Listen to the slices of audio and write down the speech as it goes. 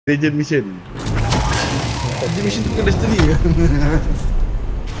Legend mission. Legend mission tu bukan Destiny ke?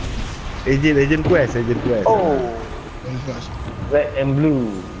 Agent quest. Oh, red and blue.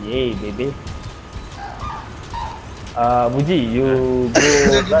 Yay, baby. Buji, you go.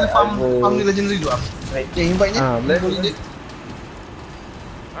 Jadi farm ni legendary dulu ah. Yang invite-nya. Boleh dia.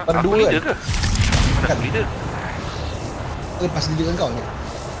 Aku leader ke? Mana aku leader? Lepas leader kan kau ni.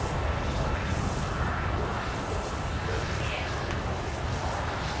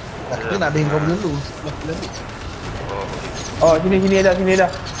 Kita nak ada yang kau dulu. Sebab kita ambil. Oh, sini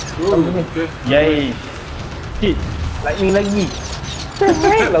dah. Okay. Yay. Shit, lightning lagi.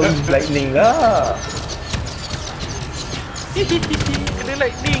 Lightning lah. Kena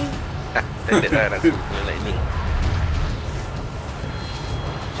lightning. Tak ada aku kena lightning.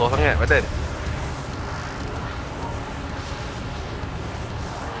 Susah sangat badan.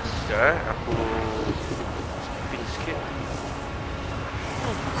 Sekejap aku spin sikit.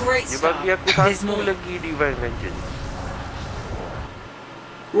 Dia bagi aku satu lagi Divine Vengeance.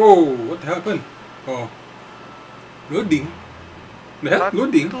 Whoa, what the hell happened? Oh. Loading? The hell?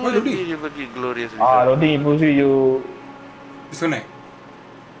 Loading? Why loading? Dia bagi Glorious Result. Loading push you. Disconnect.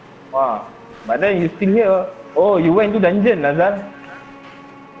 But then you still here. Oh, you went to dungeon, Lazar.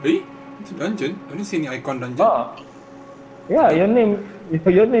 It's a dungeon. I don't see any icon dungeon. Yeah, your name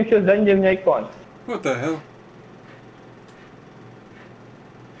shows dungeon icon. What the hell?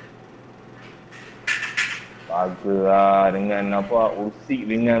 Bagus lah dengan Usik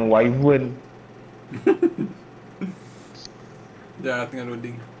dengan Wyvern. Dah tengah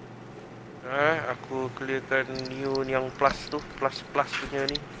loading. Aku clearkan new yang plus punya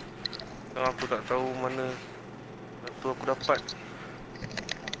ni. Yang aku tak tahu mana satu aku dapat.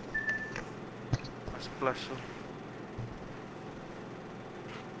 Plus tu.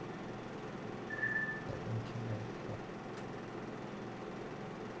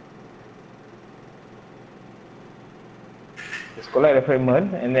 Just collect the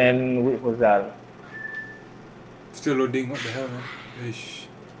fragment and then wait for Zal. Still loading, what the hell man? Ish.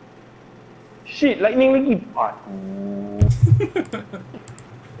 Shit, lightning lagi. Aduh.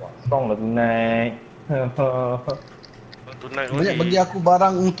 Wah, strong lah tonight. Banyak bagi aku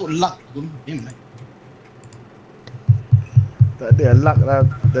barang untuk luck tu. Tak ada luck lah.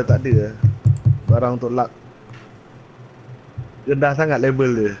 Dah tak ada barang untuk luck. Rendah sangat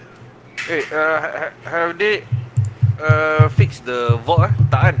level dia. Have they fix the vault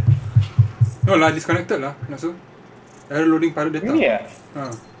tak kan? No lah, disconnected lah. Maksud error loading pirate data. Ini ya?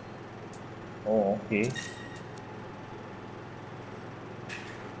 Ha. Oh, okay.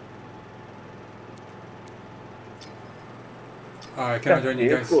 I cannot join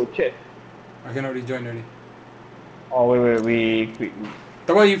you guys. I cannot rejoin already. Oh wait, we quit.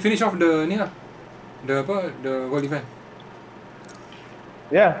 Tak apa, you finish off the ni lah. The world event.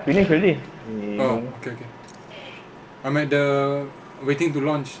 Yeah, finish already. Oh, okay. I'm at the waiting to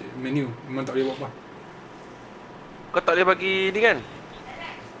launch menu. Memang tak boleh buat apa. Kau tak boleh bagi ni kan?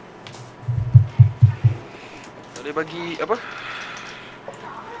 Tak boleh bagi apa?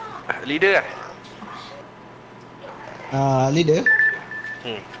 Leader lah? Leader?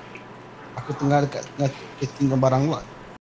 Aku tengah dekat setting barang luck.